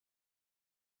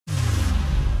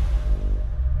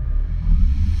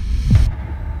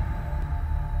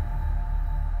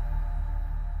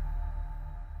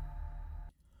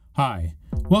Hi,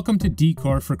 welcome to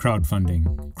DCore for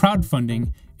Crowdfunding.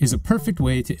 Crowdfunding is a perfect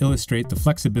way to illustrate the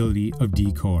flexibility of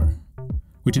DCore,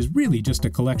 which is really just a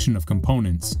collection of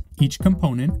components. Each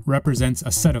component represents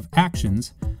a set of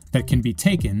actions that can be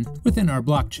taken within our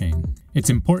blockchain.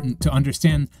 It's important to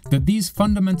understand that these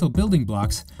fundamental building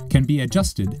blocks can be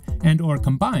adjusted and/or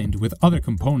combined with other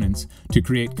components to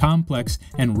create complex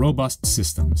and robust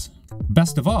systems.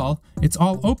 Best of all, it's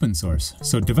all open source,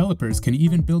 so developers can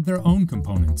even build their own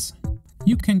components.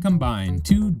 You can combine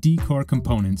two DCore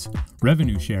components,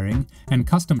 revenue sharing and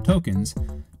custom tokens,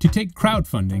 to take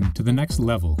crowdfunding to the next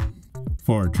level.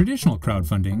 For traditional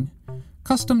crowdfunding,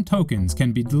 custom tokens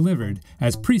can be delivered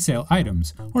as presale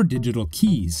items or digital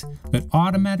keys that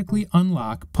automatically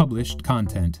unlock published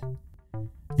content.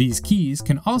 These keys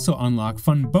can also unlock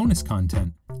fun bonus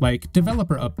content, like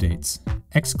developer updates,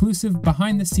 exclusive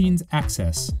behind-the-scenes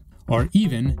access, or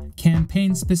even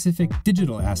campaign-specific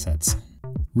digital assets.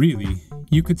 Really,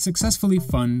 you could successfully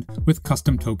fund with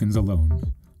custom tokens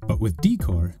alone, but with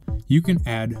DCore, you can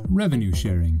add revenue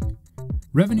sharing.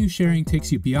 Revenue sharing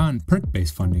takes you beyond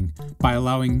perk-based funding by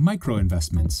allowing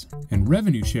micro-investments, and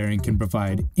revenue sharing can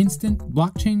provide instant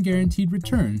blockchain-guaranteed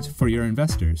returns for your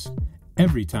investors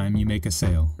every time you make a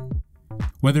sale.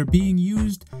 Whether being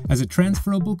used as a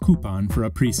transferable coupon for a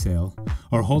presale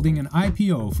or holding an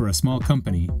IPO for a small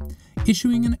company,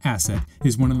 issuing an asset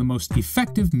is one of the most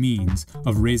effective means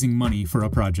of raising money for a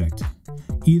project.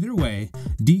 Either way,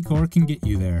 DCore can get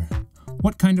you there.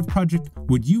 What kind of project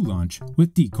would you launch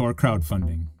with DCore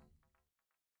crowdfunding?